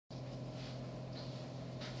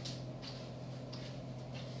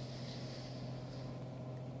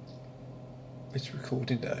It's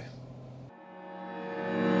recording day.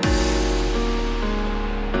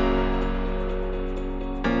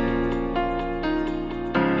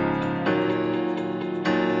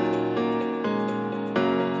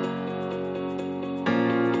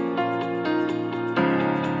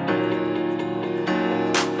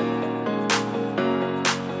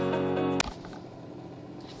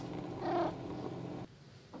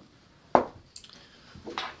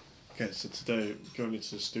 Okay, so today we're going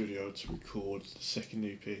into the studio to record the second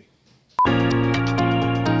EP.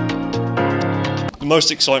 The most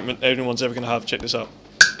excitement anyone's ever going to have, check this out.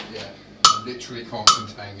 Yeah, I literally can't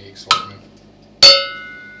contain the excitement.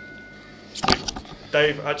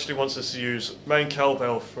 Dave actually wants us to use main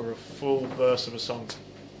cowbell for a full verse of a song.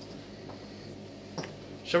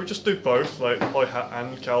 Shall we just do both, like hi-hat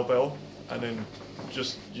and cowbell, and then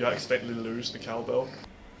just you accidentally lose the cowbell?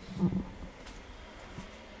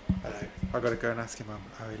 Hello. I've got to go and ask him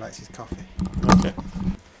how he likes his coffee. Okay.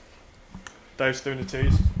 Dave's doing the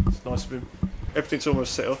teas. It's nice of him. Everything's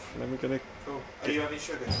almost set up, and then we're gonna. Cool. Are you having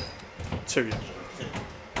sugar? 2, yeah.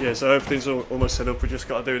 Yeah, so everything's almost set up. We just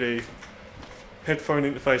got to do the headphone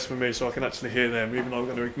interface for me, so I can actually hear them, even though I'm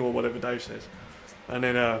going to ignore whatever Dave says. And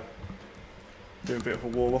then do a bit of a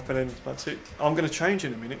warm up, and then that's it. I'm going to change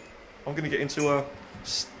in a minute. I'm going to get into a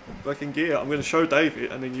fucking gear. I'm going to show Dave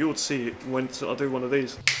it, and then you'll see it when I do one of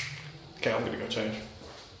these. Okay, I'm going to go change.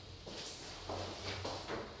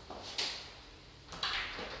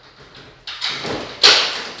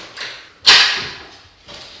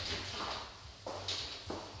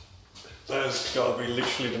 That's got to be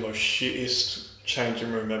literally the most shittiest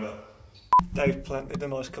changing room ever. Dave planted a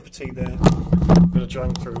nice cup of tea there. I'm going to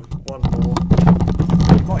drain through one more.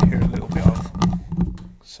 You might hear a little bit of.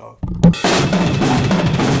 So.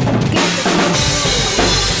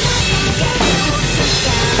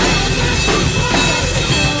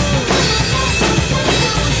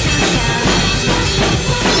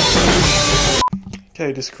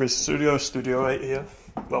 Okay, this is Chris, Studio 8 here.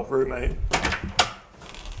 Well, room 8.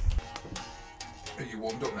 Are you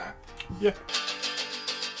warmed up now? Yeah.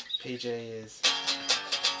 PJ is.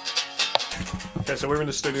 Okay, so we're in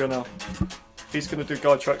the studio now. He's going to do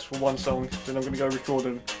guide tracks for one song, then I'm going to go record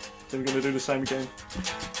them, then we're going to do the same again.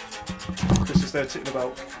 Chris is there sitting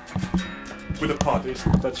about with a pod.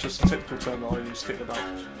 That's just a technical term that I use, sitting about.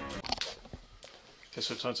 Okay,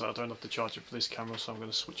 so it turns out I don't have the charger for this camera, so I'm going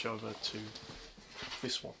to switch over to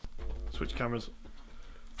this one. Switch cameras.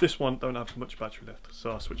 This one don't have much battery left,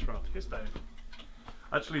 so I'll switch around. Here's Dave.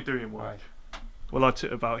 Actually doing work. Well, I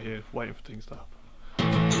sit about here waiting for things to happen.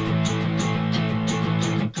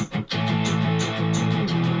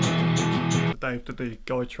 Dave did the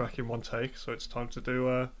guide track in one take, so it's time to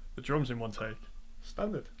do the drums in one take.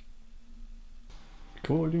 Standard.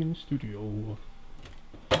 Recording studio.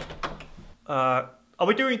 Are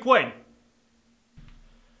we doing Gwen?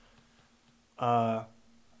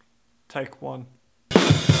 Take one.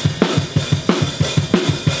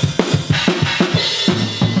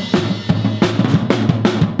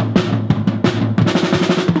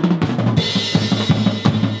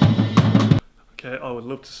 Okay, I would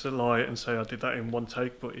love to lie and say I did that in one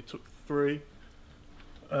take, but it took 3.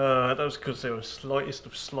 That was because there were slightest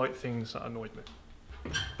of slight things that annoyed me.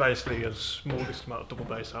 Basically, the smallest amount of double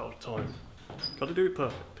bass out of time. Got to do it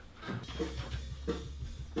perfect.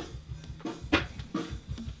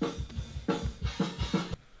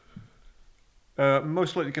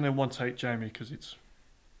 Most likely going to one take Jamie because it's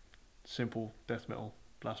simple death metal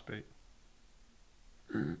blast beat.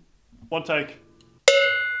 One take.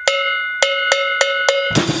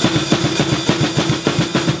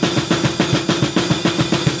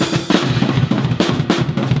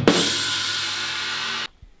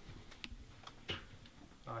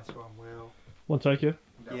 Nice one, Will. One take, yeah?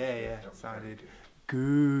 Yeah, sounded good.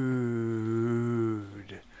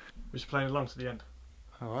 We're just playing along to the end.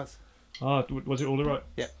 Oh, was? Ah, was it all right?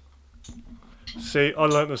 Yeah. See, I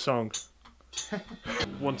learnt the song.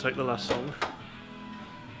 One take the last song,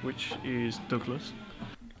 which is Douglas.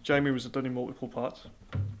 Jamie was done in multiple parts.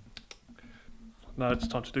 Now it's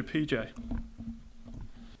time to do PJ.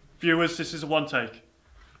 Viewers, this is a one take.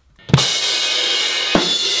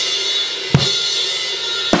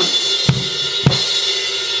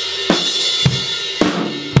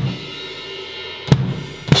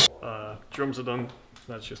 Drums are done.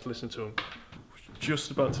 Let's just listen to them. Just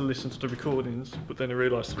about to listen to the recordings, but then I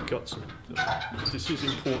realised I've got some. This is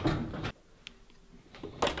important.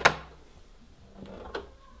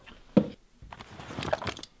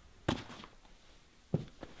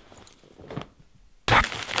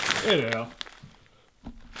 There they are.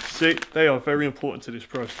 See, they are very important to this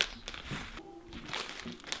process.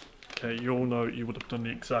 Okay, you all know you would have done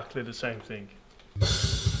exactly the same thing.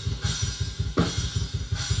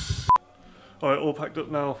 Alright, all packed up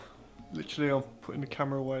now. Literally, I'm putting the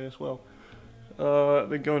camera away as well.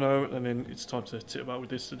 Then going out, and then it's time to sit about with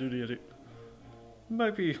this to do the edit.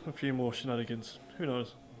 Maybe a few more shenanigans, who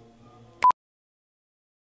knows.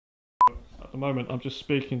 At the moment, I'm just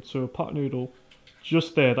speaking to a pot noodle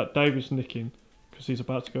just there that Dave is nicking because he's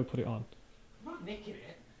about to go put it on. I'm not nicking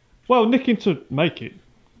it. Well, nicking to make it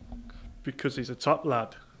because he's a top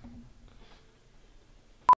lad.